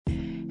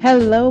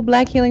Hello,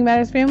 Black Healing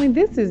Matters family.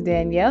 This is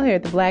Danielle here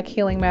at the Black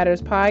Healing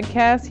Matters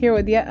podcast, here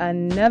with yet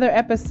another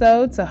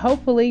episode to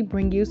hopefully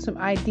bring you some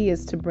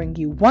ideas to bring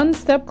you one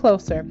step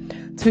closer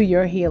to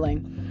your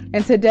healing.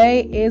 And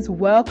today is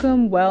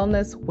Welcome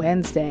Wellness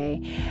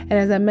Wednesday. And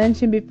as I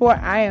mentioned before,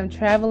 I am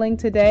traveling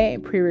today,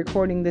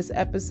 pre-recording this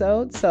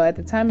episode. So at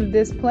the time of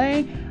this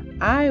play,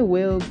 I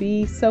will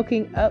be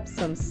soaking up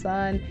some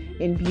sun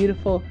in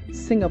beautiful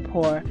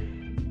Singapore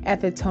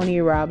at the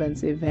Tony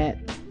Robbins event.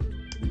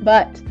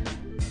 But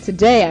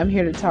today I'm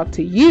here to talk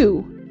to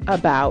you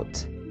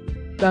about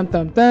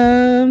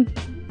vitamin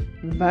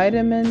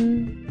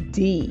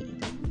D.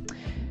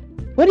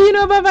 What do you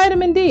know about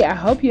vitamin D? I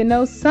hope you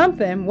know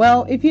something.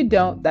 Well, if you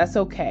don't, that's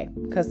okay,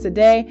 because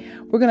today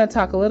we're going to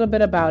talk a little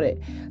bit about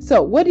it.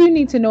 So what do you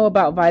need to know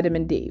about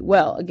vitamin D?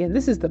 Well, again,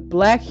 this is the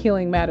Black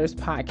Healing Matters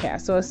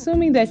podcast. So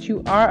assuming that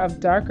you are of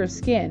darker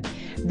skin,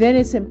 then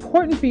it's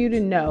important for you to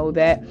know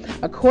that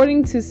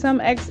according to some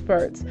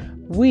experts,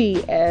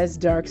 we as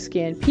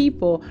dark-skinned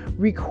people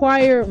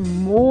require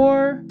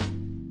more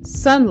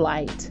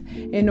sunlight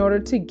in order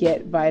to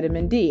get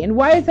vitamin D. And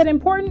why is that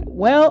important?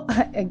 Well,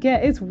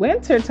 again, it's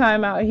winter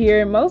time out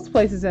here in most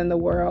places in the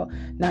world,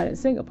 not in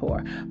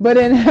Singapore, but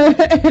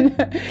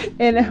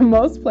in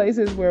most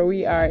places where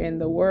we are in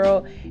the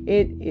world,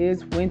 it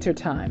is winter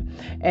time.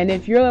 And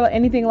if you're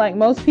anything like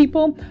most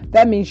people,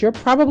 that means you're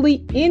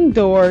probably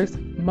indoors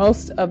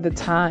most of the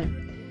time.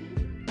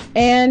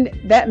 And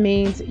that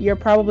means you're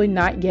probably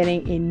not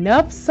getting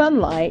enough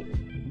sunlight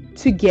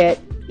to get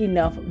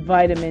enough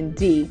vitamin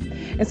D.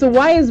 And so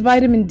why is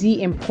vitamin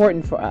D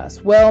important for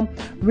us? Well,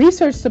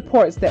 research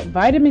supports that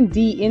vitamin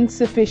D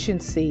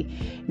insufficiency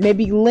may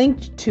be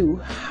linked to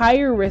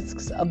higher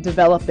risks of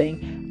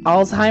developing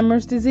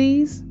Alzheimer's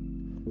disease,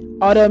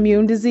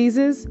 autoimmune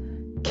diseases,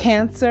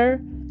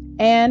 cancer,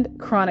 and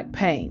chronic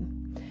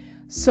pain.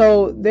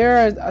 So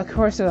there is, of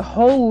course, a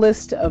whole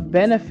list of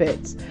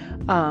benefits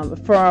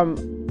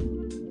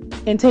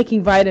in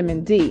taking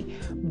vitamin D.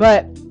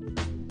 But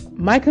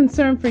my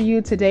concern for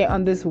you today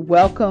on this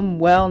Welcome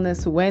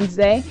Wellness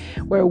Wednesday,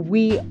 where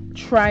we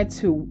try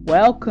to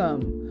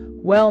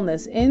welcome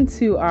wellness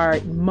into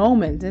our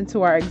moment,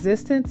 into our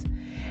existence,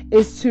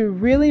 is to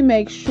really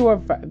make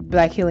sure, for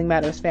Black Healing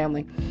Matters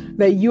family,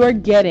 that you're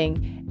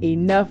getting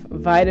enough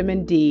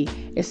vitamin D,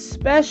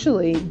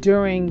 especially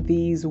during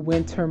these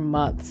winter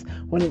months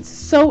when it's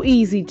so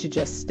easy to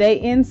just stay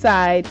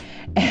inside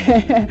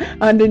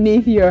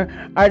underneath your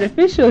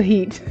artificial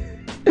heat,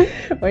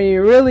 when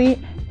you really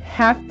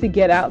have to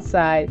get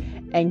outside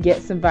and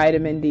get some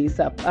vitamin D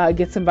from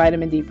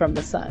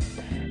the sun.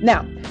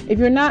 Now, if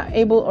you're not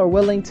able or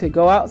willing to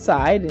go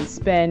outside and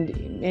spend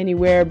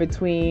anywhere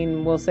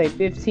between, we'll say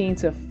 15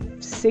 to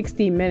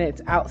 60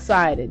 minutes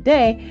outside a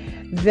day,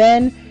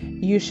 then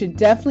you should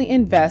definitely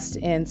invest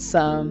in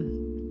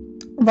some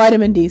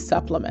vitamin D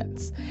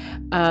supplements.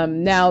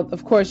 Now,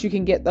 of course, you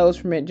can get those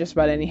from just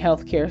about any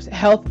health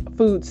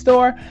food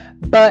store,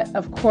 but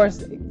of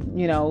course,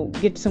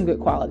 get some good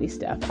quality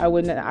stuff. I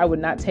would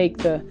not take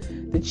the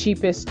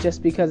cheapest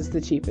just because it's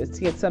the cheapest.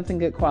 Get something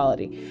good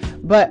quality.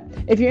 But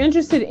if you're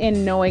interested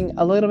in knowing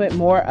a little bit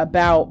more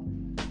about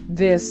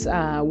this,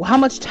 how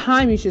much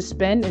time you should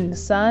spend in the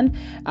sun,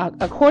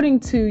 according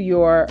to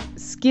your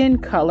skin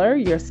color,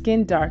 your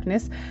skin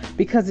darkness,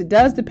 because it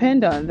does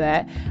depend on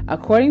that.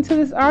 According to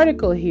this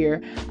article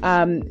here,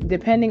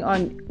 depending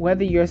on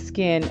whether your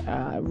skin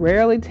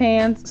rarely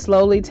tans,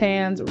 slowly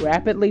tans,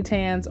 rapidly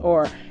tans,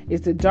 or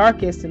is the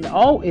darkest and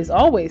is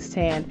always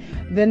tan,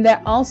 then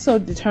that also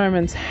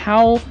determines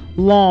how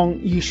long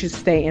you should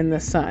stay in the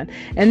sun.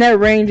 And that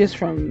ranges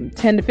from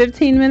 10 to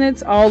 15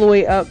 minutes all the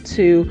way up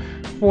to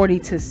 40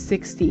 to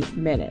 60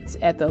 minutes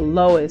at the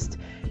lowest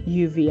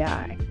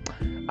UVI.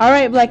 All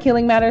right, Black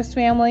Healing Matters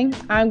family,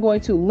 I'm going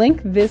to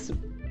link this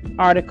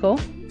article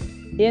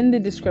in the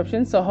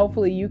description, so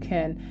hopefully you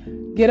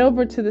can get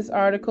over to this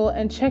article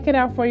and check it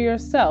out for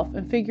yourself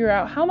and figure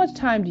out how much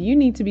time do you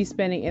need to be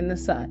spending in the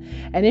sun.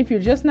 And if you're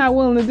just not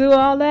willing to do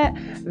all that,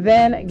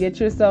 then get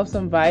yourself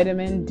some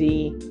vitamin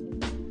D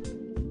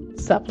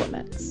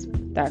supplements.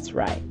 That's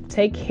right.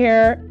 Take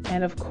care,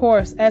 and of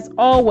course, as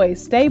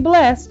always, stay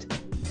blessed.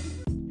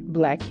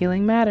 Black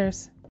Healing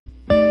Matters.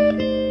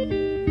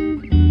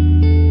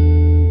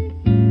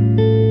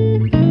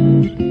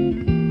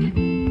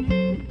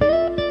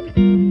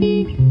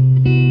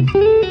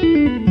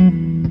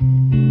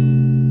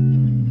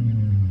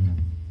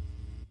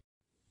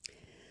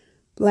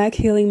 Black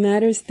Healing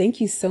Matters, thank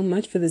you so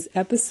much for this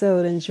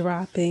episode and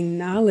dropping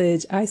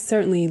knowledge. I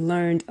certainly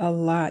learned a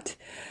lot.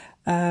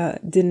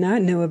 Did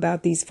not know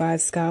about these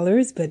 5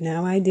 scholars, but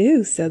now I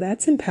do. So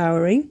that's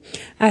empowering.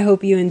 I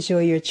hope you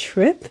enjoy your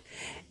trip,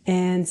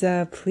 and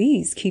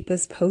please keep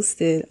us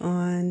posted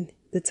on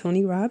the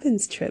Tony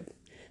Robbins trip.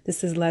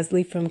 This is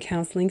Leslie from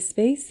Counseling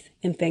Space,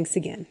 and thanks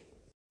again.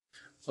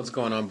 What's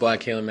going on,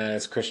 Black Healing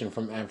Matters? Christian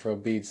from Afro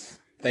Beats.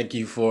 Thank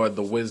you for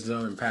the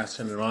wisdom and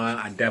passing it on.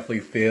 I definitely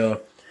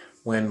feel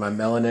when my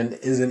melanin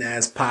isn't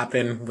as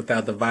popping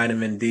without the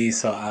vitamin D,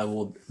 so I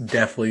will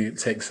definitely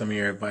take some of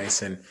your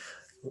advice and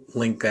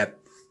link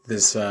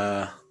this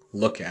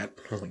look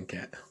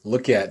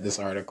at this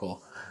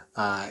article.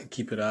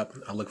 Keep it up.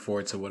 I look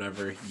forward to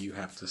whatever you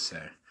have to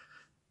say.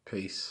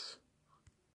 Peace.